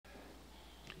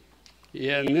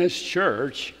In this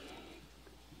church,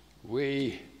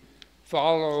 we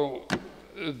follow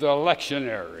the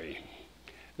lectionary.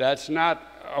 That's not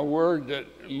a word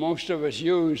that most of us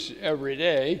use every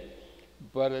day,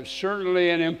 but it's certainly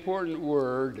an important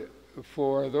word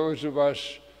for those of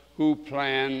us who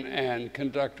plan and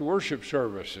conduct worship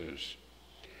services.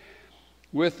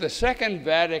 With the Second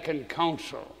Vatican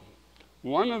Council,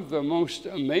 one of the most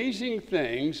amazing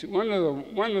things, one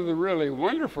of the really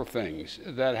wonderful things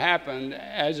that happened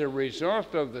as a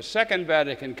result of the Second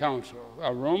Vatican Council,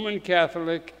 a Roman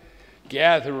Catholic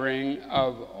gathering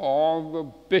of all the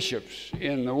bishops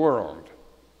in the world.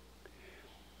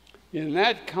 In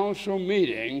that council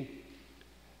meeting,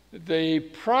 the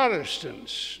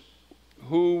Protestants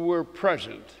who were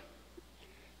present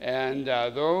and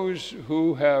those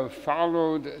who have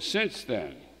followed since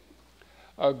then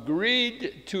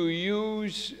agreed to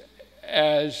use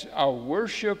as a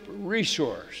worship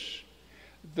resource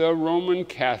the Roman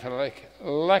Catholic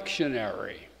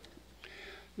lectionary.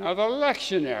 Now, the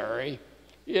lectionary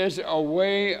is a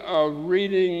way of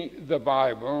reading the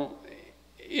Bible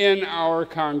in our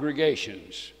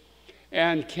congregations.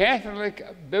 And Catholic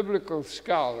biblical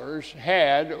scholars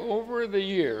had, over the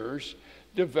years,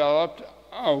 developed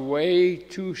a way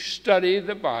to study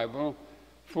the Bible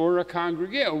for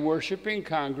a worshiping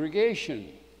congregation.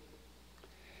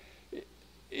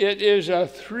 It is a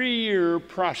 3-year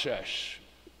process,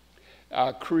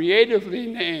 creatively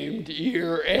named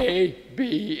Year A,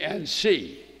 B, and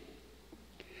C.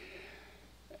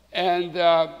 And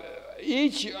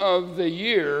each of the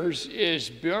years is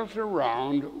built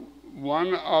around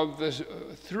one of the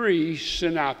 3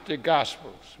 synoptic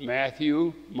gospels,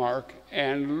 Matthew, Mark,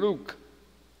 and Luke.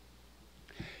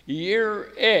 Year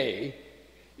A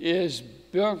is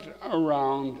built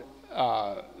around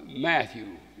Matthew.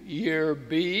 Year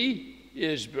B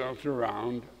is built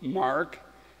around Mark,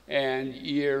 and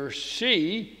year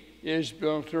C is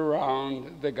built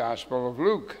around the Gospel of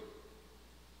Luke.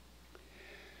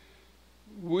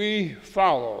 We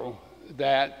follow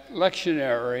that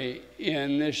lectionary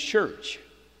in this church.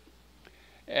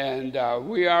 And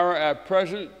we are at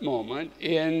present moment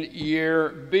in year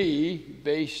B,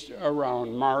 based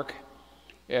around Mark.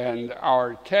 And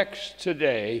our text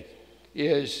today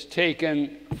is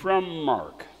taken from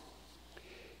Mark.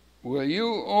 Will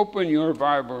you open your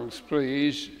Bibles,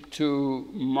 please, to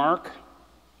Mark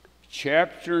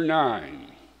chapter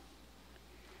 9.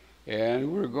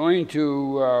 And we're going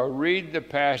to read the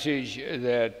passage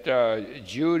that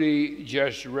Judy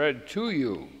just read to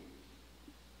you.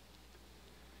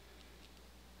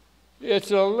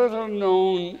 It's a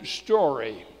little-known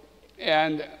story,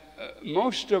 and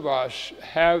most of us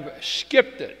have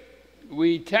skipped it.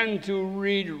 We tend to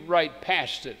read right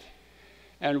past it.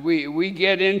 And we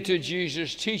get into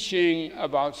Jesus' teaching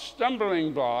about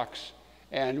stumbling blocks,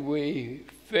 and we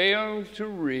fail to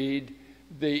read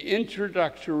the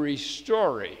introductory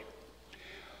story.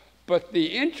 But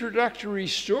the introductory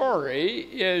story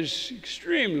is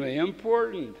extremely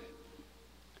important.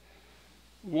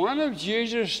 One of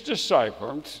Jesus'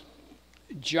 disciples,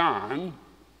 John,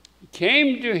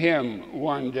 came to him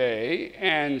one day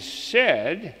and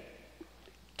said,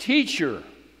 "Teacher,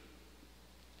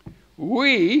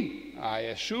 I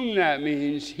assume that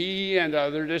means he and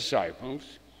other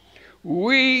disciples,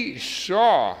 we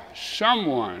saw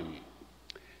someone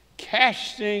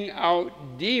casting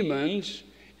out demons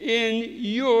in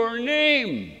your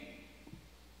name.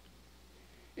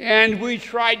 And we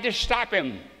tried to stop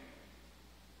him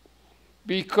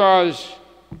because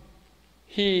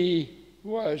he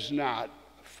was not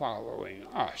following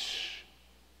us."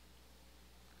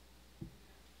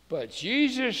 But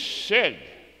Jesus said,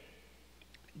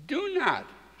 "Do not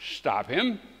stop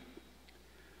him,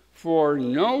 for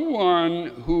no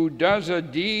one who does a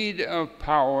deed of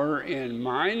power in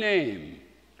my name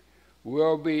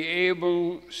will be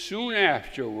able soon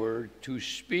afterward to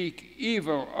speak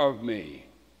evil of me.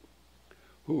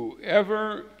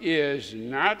 Whoever is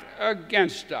not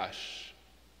against us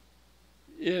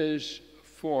is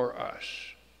for us."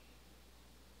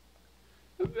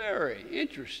 A very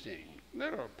interesting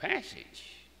little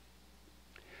passage.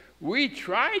 We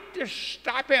tried to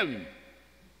stop him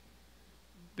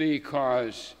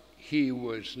because he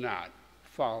was not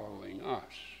following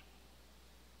us.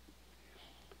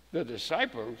 The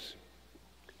disciples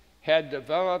had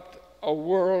developed a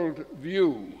world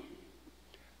view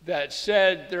that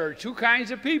said there are 2 kinds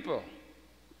of people.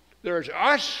 There's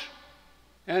us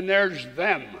and there's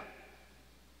them.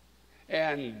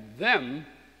 And them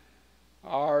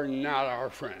are not our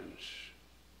friends.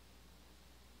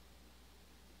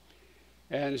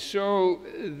 And so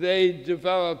they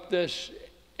developed this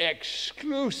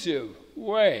exclusive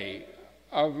way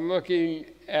of looking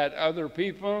at other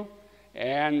people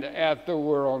and at the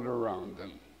world around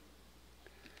them.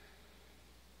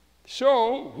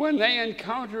 So when they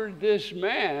encountered this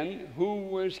man who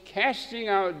was casting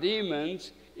out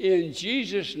demons in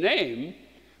Jesus' name,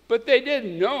 but they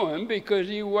didn't know him because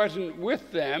he wasn't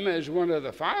with them as one of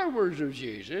the followers of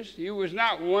Jesus. He was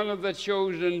not one of the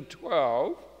chosen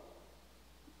 12.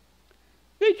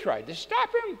 They tried to stop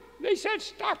him. They said,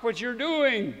 "Stop what you're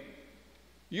doing.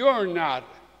 You're not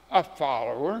a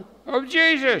follower of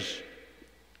Jesus."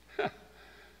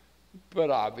 But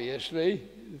obviously,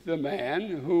 the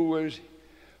man who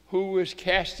was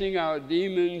casting out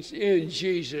demons in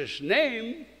Jesus'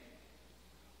 name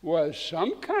was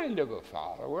some kind of a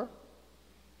follower.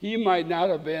 He might not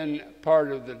have been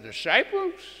part of the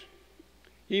disciples.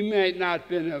 He might not have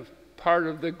been a part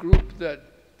of the group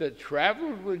that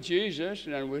traveled with Jesus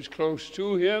and was close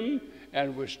to him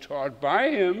and was taught by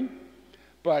him,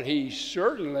 but he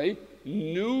certainly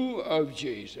knew of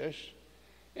Jesus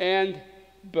and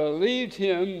believed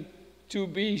him to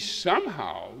be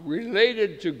somehow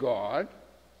related to God,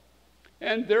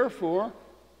 and therefore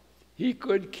he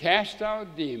could cast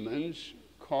out demons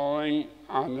calling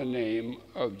on the name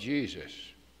of Jesus.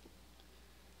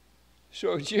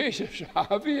 So Jesus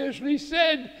obviously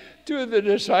said to the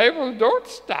disciples, "Don't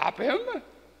stop him.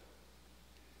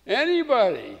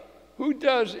 Anybody who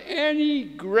does any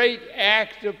great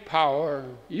act of power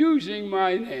using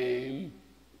my name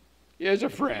is a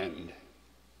friend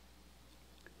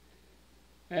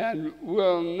and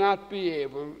will not be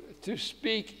able to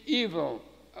speak evil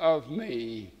of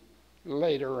me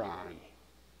later on.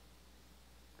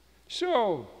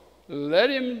 So let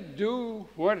him do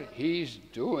what he's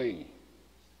doing."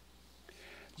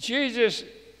 Jesus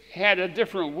had a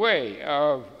different way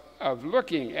of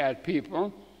looking at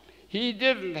people. He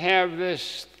didn't have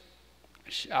this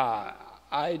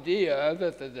idea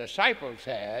that the disciples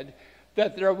had,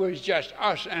 that there was just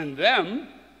us and them.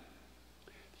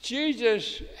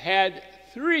 Jesus had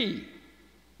three,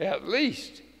 at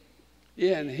least,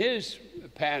 in his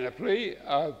panoply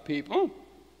of people.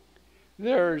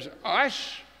 There's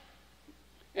us,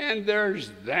 and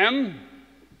there's them,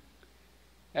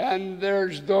 and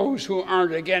there's those who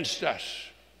aren't against us.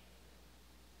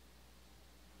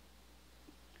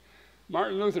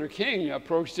 Martin Luther King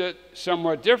approached it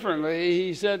somewhat differently.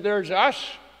 He said there's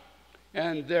us,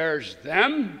 and there's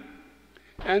them,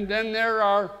 and then there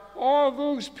are all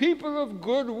those people of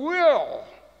goodwill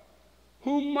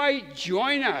who might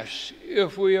join us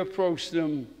if we approach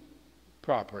them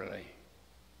properly.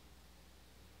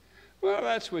 Well,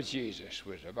 that's what Jesus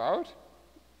was about.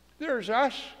 There's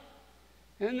us,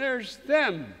 and there's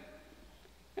them.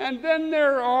 And then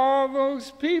there are all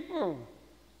those people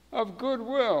of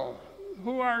goodwill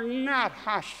who are not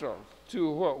hostile to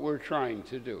what we're trying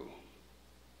to do.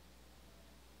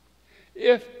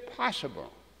 If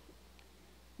possible,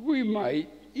 we might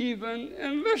even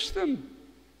enlist them.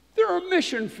 They're a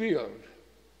mission field.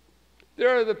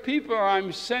 They're the people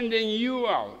I'm sending you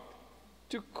out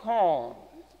to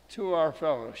call to our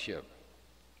fellowship.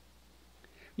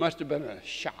 Must have been a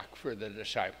shock for the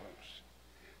disciples.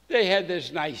 They had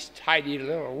this nice, tidy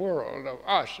little world of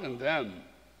us and them.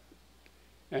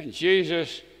 And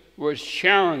Jesus was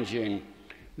challenging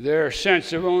their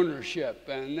sense of ownership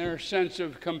and their sense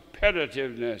of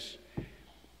competitiveness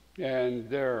and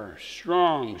their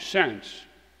strong sense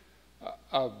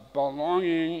of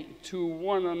belonging to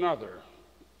one another.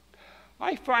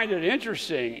 I find it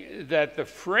interesting that the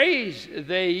phrase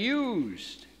they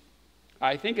used,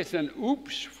 I think it's an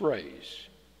oops phrase.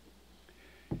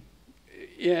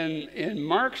 In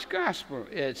Mark's gospel,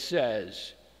 it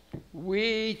says,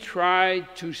 "We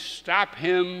tried to stop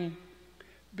him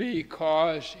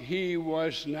because he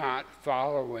was not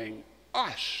following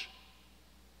us."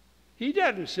 He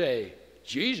doesn't say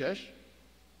Jesus.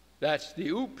 That's the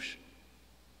oops.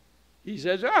 He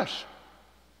says us.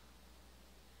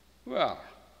 Well,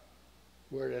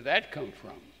 where did that come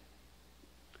from?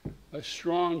 A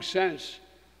strong sense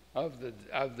of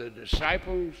the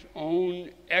disciples'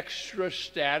 own extra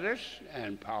status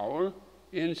and power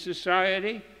in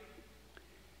society.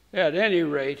 At any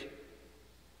rate,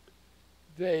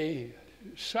 they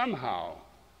somehow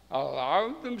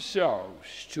allowed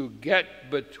themselves to get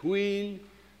between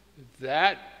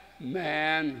that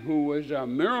man who was a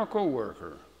miracle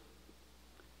worker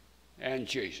and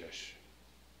Jesus.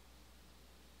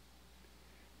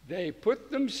 They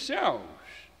put themselves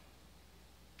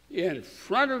in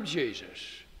front of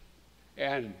Jesus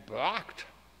and blocked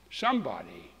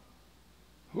somebody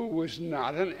who was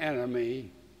not an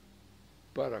enemy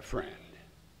but a friend.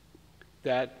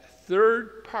 That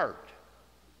third part,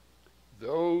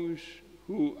 those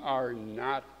who are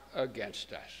not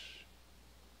against us.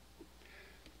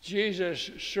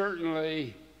 Jesus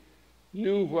certainly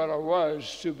knew what it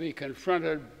was to be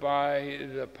confronted by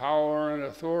the power and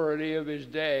authority of his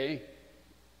day.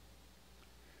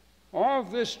 All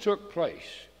of this took place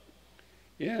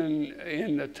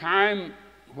in the time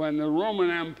when the Roman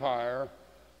Empire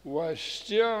was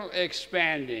still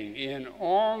expanding in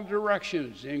all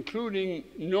directions, including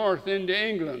north into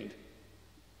England.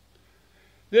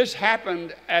 This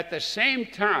happened at the same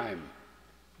time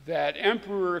that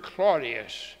Emperor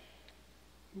Claudius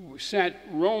sent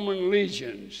Roman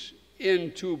legions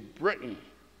into Britain.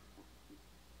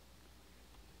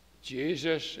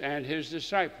 Jesus and his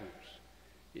disciples,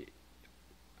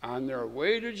 on their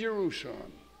way to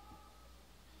Jerusalem,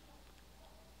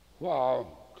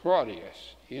 while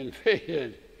Claudius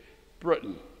invaded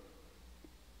Britain.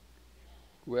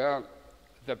 Well,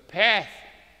 the path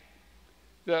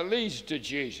that leads to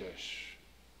Jesus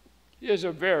is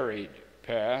a varied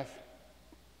path.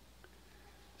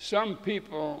 Some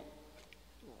people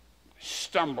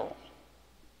stumble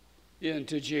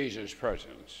into Jesus'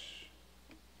 presence.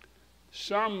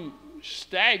 Some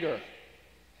stagger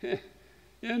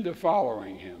into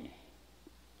following him.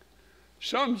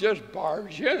 Some just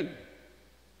barge in.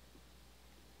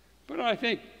 But I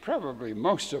think probably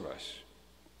most of us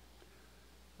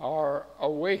are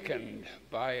awakened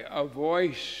by a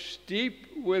voice deep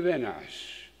within us,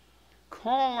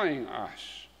 calling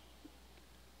us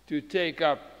to take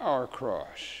up our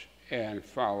cross and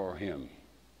follow him.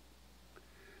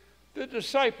 The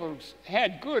disciples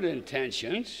had good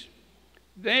intentions.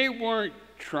 They weren't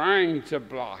trying to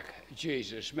block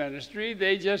Jesus' ministry.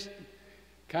 They just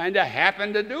kind of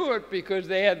happened to do it because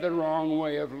they had the wrong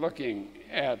way of looking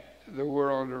at the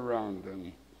world around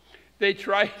them. They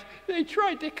tried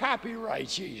to copyright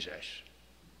Jesus.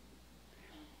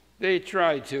 They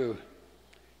tried to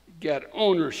get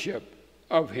ownership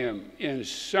of him in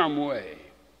some way.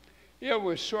 It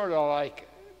was sort of like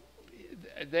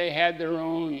they had their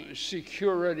own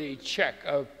security check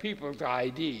of people's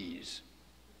IDs.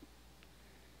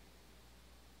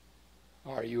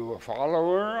 Are you a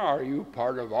follower? Are you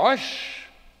part of us?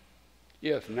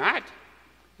 If not,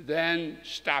 then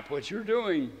stop what you're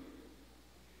doing.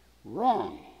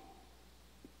 Wrong.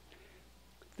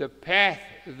 The path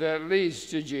that leads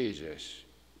to Jesus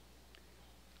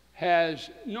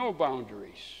has no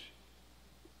boundaries.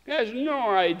 It has no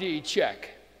ID check.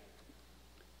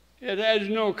 It has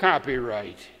no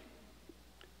copyright.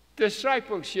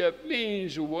 Discipleship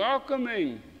means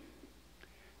welcoming.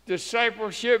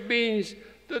 Discipleship means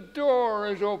the door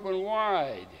is open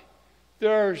wide.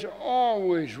 There's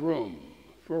always room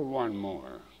for one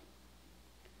more.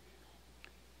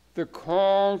 The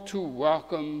call to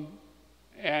welcome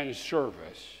and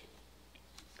service.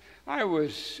 I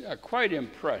was quite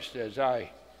impressed as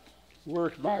I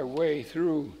worked my way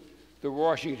through the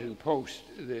Washington Post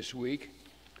this week,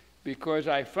 because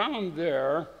I found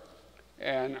there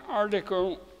an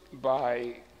article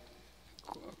by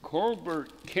Colbert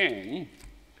King,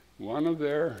 one of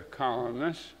their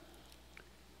columnists,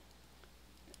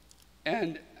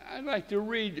 and I'd like to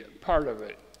read part of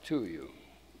it to you.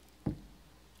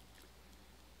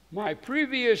 My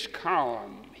previous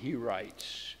column, he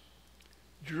writes,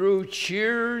 drew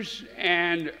cheers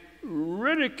and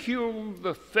ridiculed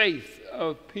the faith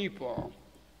of people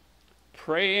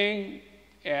praying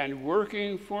and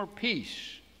working for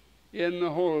peace in the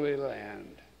Holy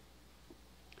Land.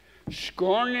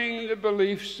 Scorning the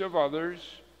beliefs of others,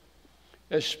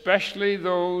 especially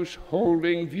those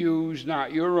holding views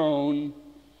not your own,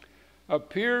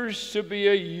 appears to be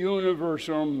a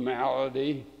universal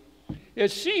malady.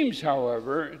 It seems,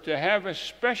 however, to have a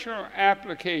special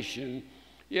application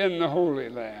in the Holy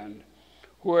Land,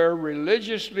 where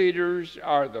religious leaders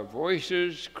are the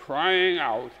voices crying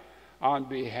out on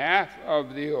behalf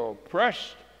of the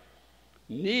oppressed,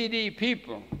 needy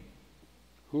people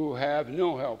who have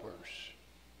no helpers.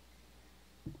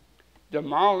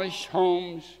 Demolished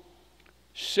homes,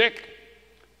 sick,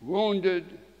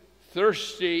 wounded,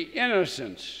 thirsty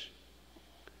innocents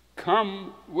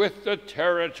come with the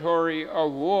territory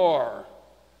of war.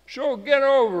 So get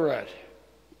over it,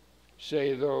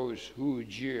 say those who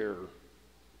jeer.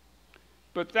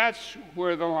 But that's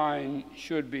where the line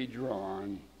should be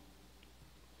drawn.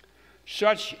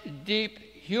 Such deep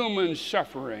human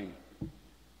suffering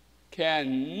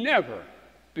can never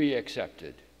be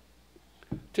accepted.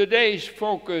 Today's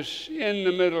focus in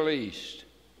the Middle East,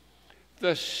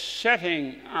 the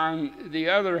setting, on the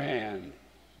other hand,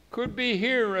 could be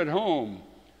here at home,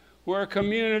 where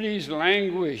communities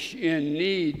languish in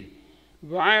need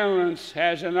violence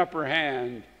has an upper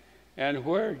hand, and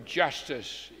where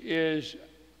justice is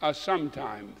a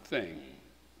sometime thing.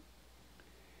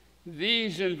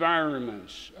 These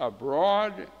environments,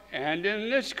 abroad and in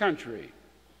this country,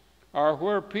 are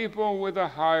where people with a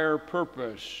higher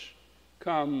purpose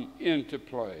come into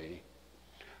play.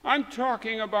 I'm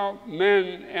talking about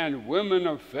men and women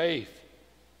of faith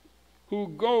who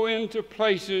go into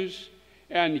places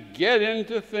and get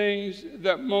into things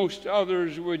that most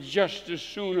others would just as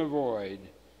soon avoid,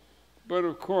 but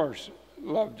of course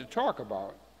love to talk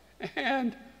about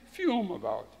and fume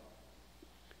about.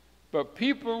 But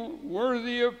people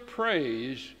worthy of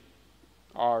praise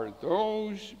are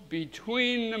those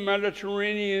between the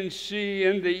Mediterranean Sea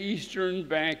and the eastern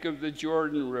bank of the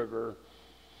Jordan River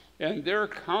and their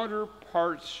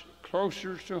counterparts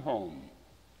closer to home,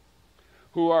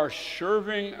 who are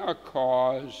serving a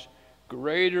cause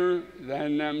greater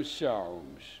than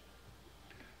themselves.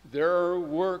 Their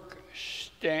work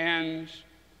stands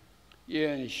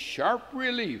in sharp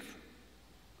relief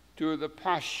to the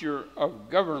posture of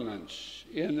governments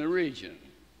in the region.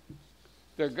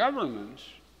 The governments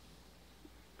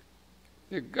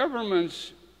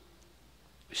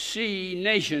see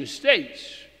nation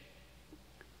states.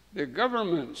 The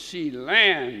governments see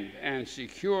land and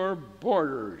secure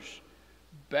borders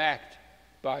backed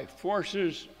by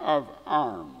forces of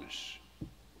arms.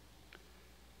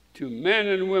 To men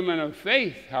and women of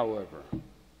faith, however,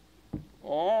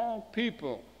 all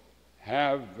people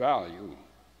have value,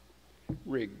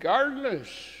 regardless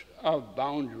of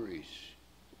boundaries,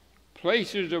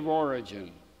 places of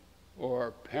origin,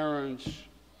 or parents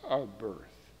of birth.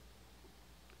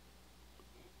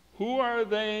 Who are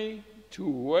they to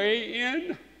weigh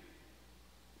in?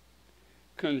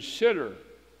 Consider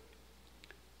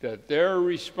that they're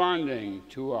responding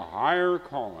to a higher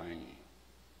calling.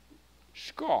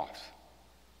 Scoff,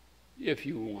 if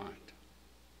you want.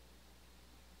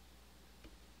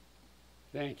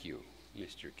 Thank you,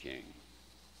 Mr. King.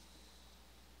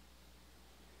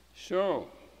 So,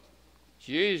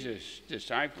 Jesus'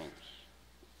 disciples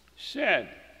said,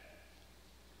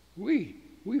 we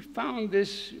found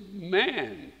this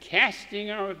man casting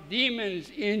out demons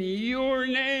in your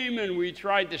name, and we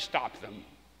tried to stop them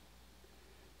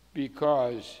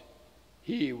because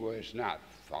he was not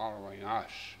following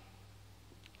us.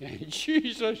 And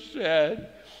Jesus said,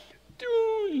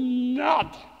 do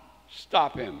not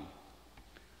stop him,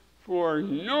 for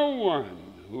no one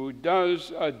who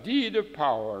does a deed of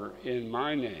power in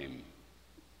my name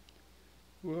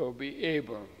will be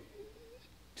able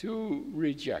to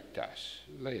reject us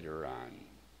later on.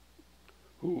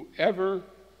 Whoever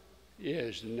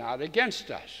is not against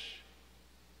us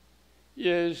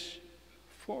is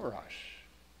for us.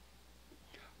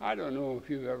 I don't know if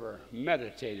you've ever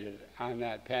meditated on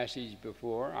that passage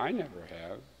before. I never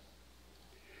have.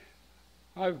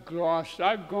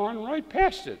 I've gone right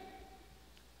past it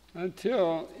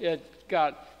until it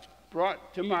got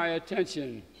brought to my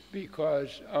attention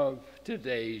because of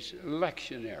today's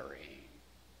lectionary.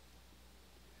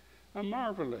 A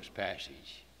marvelous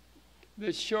passage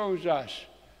that shows us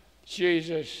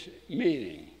Jesus'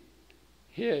 meaning,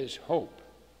 his hope,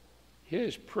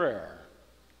 his prayer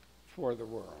for the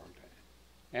world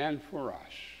and for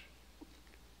us.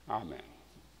 Amen.